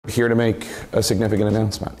here to make a significant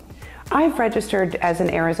announcement. I've registered as an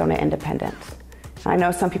Arizona independent. I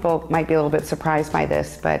know some people might be a little bit surprised by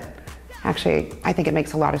this, but actually I think it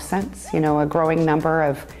makes a lot of sense. You know, a growing number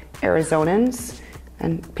of Arizonans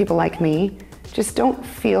and people like me just don't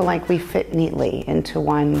feel like we fit neatly into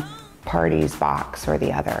one party's box or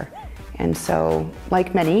the other. And so,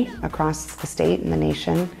 like many across the state and the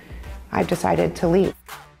nation, I've decided to leave.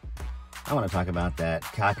 I want to talk about that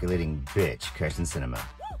calculating bitch, Kirsten Sinema,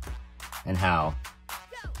 and how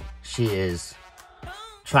she is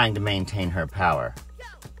trying to maintain her power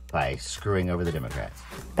by screwing over the Democrats.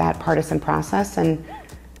 That partisan process, and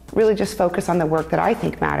really just focus on the work that I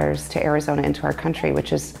think matters to Arizona and to our country,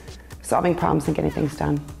 which is solving problems and getting things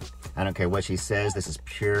done. I don't care what she says, this is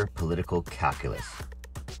pure political calculus.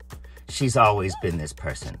 She's always been this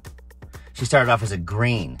person. She started off as a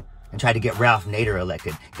Green and tried to get Ralph Nader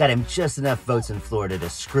elected, got him just enough votes in Florida to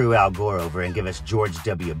screw Al Gore over and give us George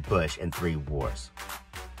W. Bush and 3 wars.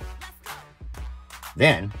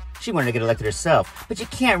 Then, she wanted to get elected herself, but you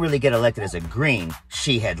can't really get elected as a Green,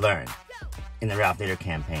 she had learned in the Ralph Nader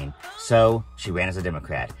campaign. So, she ran as a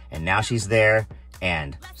Democrat, and now she's there,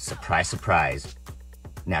 and surprise, surprise,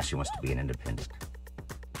 now she wants to be an independent.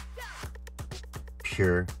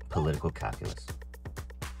 Pure political calculus.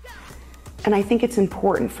 And I think it's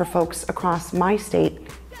important for folks across my state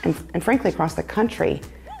and frankly across the country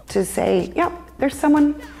to say, yeah, there's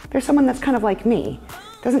someone that's kind of like me.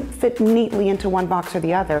 Doesn't fit neatly into one box or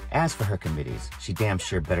the other. As for her committees, she damn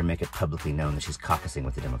sure better make it publicly known that she's caucusing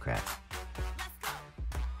with the Democrats.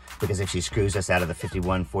 Because if she screws us out of the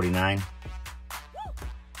 51-49,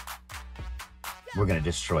 we're gonna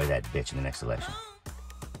destroy that bitch in the next election.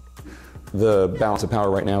 The balance of power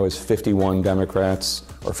right now is 51 Democrats,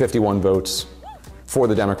 or 51 votes for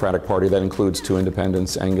the Democratic Party. That includes 2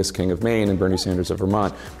 independents, Angus King of Maine and Bernie Sanders of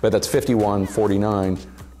Vermont. But that's 51-49.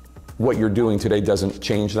 What you're doing today doesn't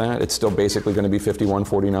change that? It's still basically going to be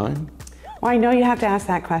 51-49? Well, I know you have to ask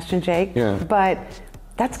that question, Jake. Yeah. But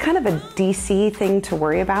that's kind of a DC thing to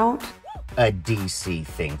worry about. A DC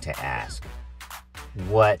thing to ask.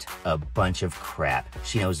 What a bunch of crap.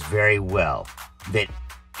 She knows very well that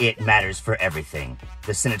it matters for everything.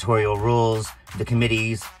 The senatorial rules, the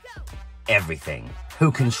committees, everything.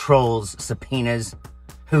 Who controls subpoenas?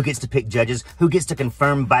 Who gets to pick judges? Who gets to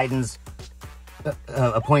confirm Biden's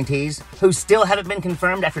appointees? Who still haven't been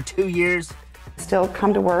confirmed after 2 years? Still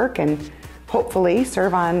come to work and hopefully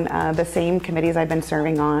serve on the same committees I've been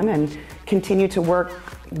serving on and continue to work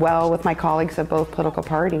well with my colleagues of both political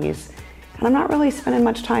parties. And I'm not really spending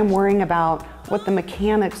much time worrying about what the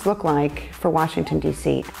mechanics look like for Washington,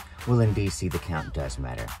 D.C. Well, in D.C., the count does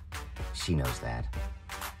matter. She knows that.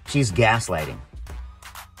 She's gaslighting.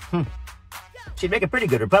 She'd make a pretty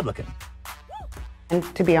good Republican. And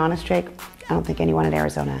to be honest, Jake, I don't think anyone in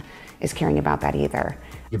Arizona is caring about that either.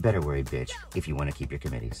 You better worry, bitch, if you want to keep your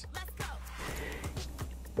committees.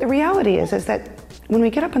 The reality is that when we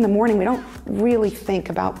get up in the morning, we don't really think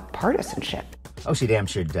about partisanship. Oh, she damn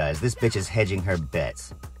sure does. This bitch is hedging her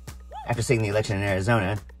bets. After seeing the election in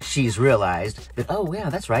Arizona, she's realized that, oh, yeah,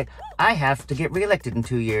 that's right, I have to get reelected in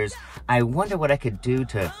 2 years. I wonder what I could do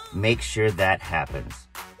to make sure that happens.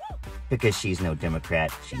 Because she's no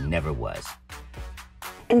Democrat, she never was.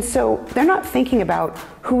 And so they're not thinking about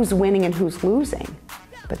who's winning and who's losing,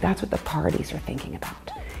 but that's what the parties are thinking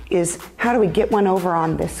about, is how do we get one over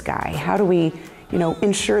on this guy? How do we,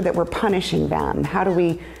 ensure that we're punishing them? How do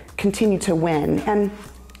we continue to win? And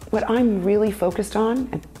what I'm really focused on,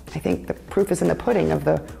 and I think the proof is in the pudding of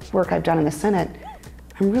the work I've done in the Senate,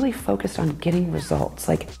 I'm really focused on getting results.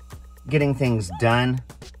 Like getting things done?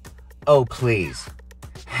 Oh, please.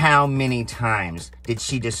 How many times did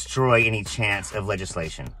she destroy any chance of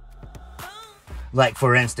legislation? Like,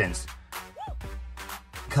 for instance,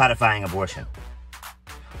 codifying abortion.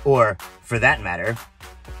 Or, for that matter,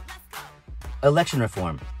 election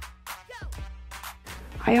reform.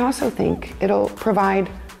 I also think it'll provide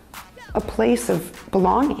a place of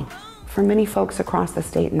belonging for many folks across the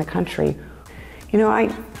state and the country.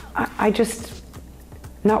 I just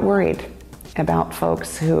not worried about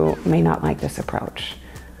folks who may not like this approach.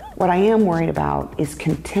 What I am worried about is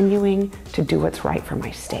continuing to do what's right for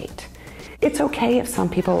my state. It's okay if some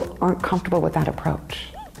people aren't comfortable with that approach.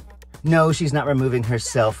 No, she's not removing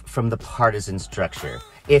herself from the partisan structure.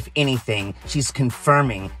 If anything, she's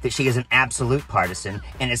confirming that she is an absolute partisan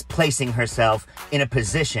and is placing herself in a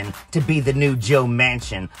position to be the new Joe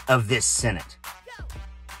Manchin of this Senate.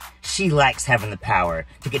 She likes having the power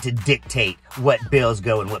to get to dictate what bills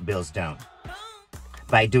go and what bills don't.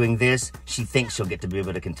 By doing this, she thinks she'll get to be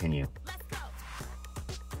able to continue.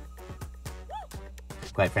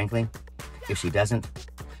 Quite frankly, if she doesn't,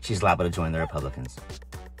 she's liable to join the Republicans.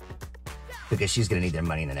 Because she's going to need their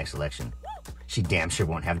money in the next election. She damn sure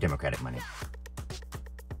won't have Democratic money.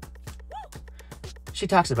 She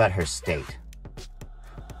talks about her state.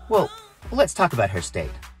 Well, let's talk about her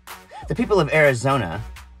state. The people of Arizona,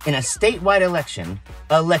 in a statewide election,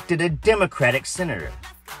 elected a Democratic senator.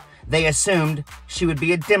 They assumed she would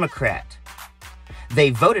be a Democrat. They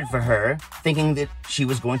voted for her thinking that she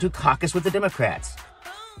was going to caucus with the Democrats.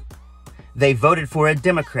 They voted for a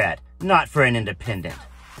Democrat, not for an independent.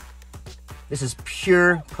 This is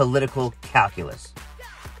pure political calculus.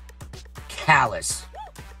 Callous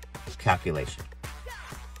calculation.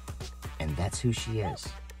 And that's who she is.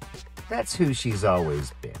 That's who she's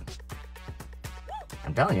always been.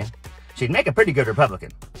 I'm telling you, she'd make a pretty good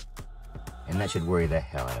Republican. And that should worry the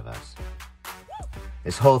hell out of us.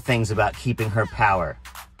 This whole thing's about keeping her power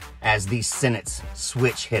as the Senate's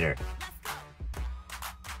switch hitter.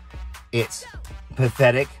 It's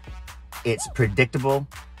pathetic, it's predictable,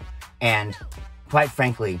 and quite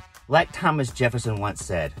frankly, like Thomas Jefferson once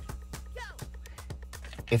said,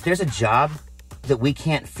 if there's a job that we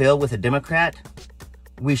can't fill with a Democrat,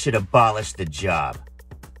 we should abolish the job.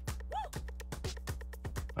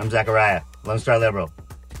 I'm Zachariah, Lone Star Liberal.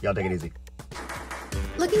 Y'all take it easy.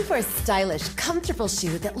 Looking for a stylish, comfortable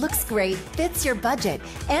shoe that looks great, fits your budget,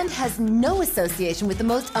 and has no association with the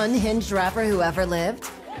most unhinged rapper who ever lived?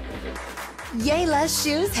 Yay Less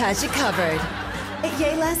Shoes has you covered. At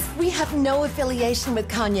Yay Less, we have no affiliation with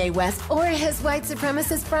Kanye West or his white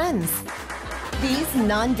supremacist friends. These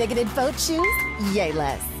non-bigoted boat shoes? Yay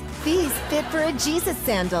Less. These fit for a Jesus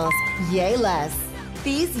sandals? Yay Less.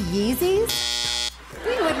 These Yeezys?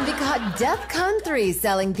 We wouldn't be caught DEFCON 3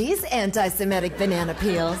 selling these anti-Semitic banana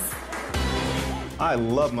peels. I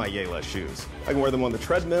love my Yay Less shoes. I can wear them on the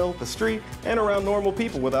treadmill, the street, and around normal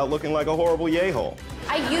people without looking like a horrible yay-hole.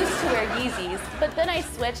 I used to wear Yeezys, but then I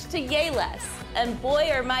switched to Yay Less. And boy,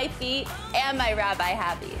 are my feet and my rabbi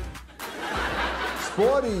happy.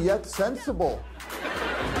 Sporty yet sensible.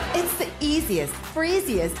 It's the easiest,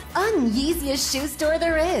 freeziest, un-Yeeziest shoe store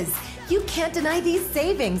there is. You can't deny these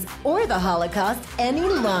savings or the Holocaust any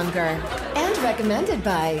longer. And recommended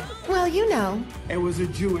by, well, you know. It was a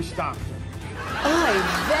Jewish doctor. Oy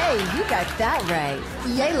vey, you got that right.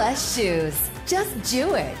 Yay Less Shoes. Just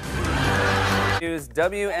do it. News: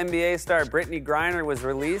 WNBA star Brittany Griner was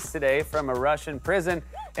released today from a Russian prison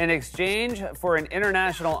in exchange for an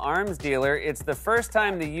international arms dealer. It's the first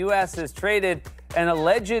time the U.S. has traded an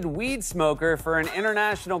alleged weed smoker for an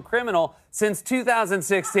international criminal since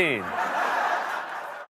 2016.